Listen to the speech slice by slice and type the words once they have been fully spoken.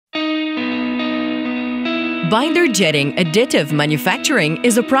Binder jetting additive manufacturing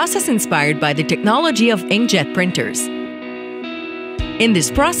is a process inspired by the technology of inkjet printers. In this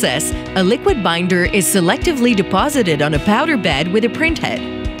process, a liquid binder is selectively deposited on a powder bed with a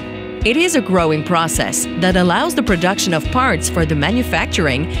printhead. It is a growing process that allows the production of parts for the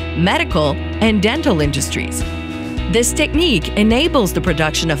manufacturing, medical, and dental industries. This technique enables the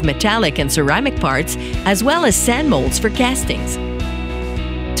production of metallic and ceramic parts as well as sand molds for castings.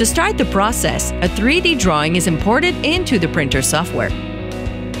 To start the process, a 3D drawing is imported into the printer software.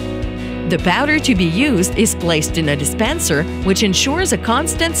 The powder to be used is placed in a dispenser, which ensures a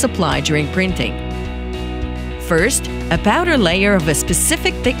constant supply during printing. First, a powder layer of a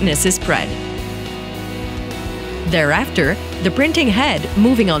specific thickness is spread. Thereafter, the printing head,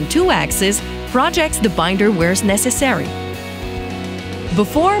 moving on 2 axes, projects the binder where necessary.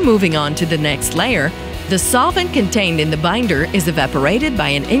 Before moving on to the next layer, the solvent contained in the binder is evaporated by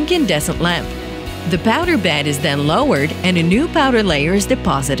an incandescent lamp. The powder bed is then lowered and a new powder layer is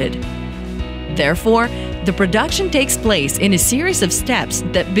deposited. Therefore, the production takes place in a series of steps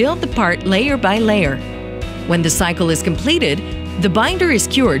that build the part layer by layer. When the cycle is completed, the binder is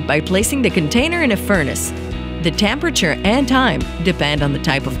cured by placing the container in a furnace. The temperature and time depend on the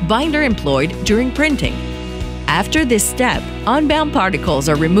type of binder employed during printing. After this step, unbound particles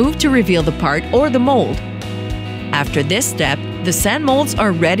are removed to reveal the part or the mold. After this step, the sand molds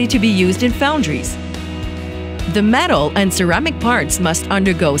are ready to be used in foundries. The metal and ceramic parts must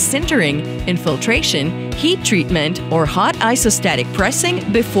undergo sintering, infiltration, heat treatment, or hot isostatic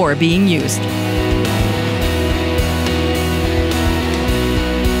pressing before being used.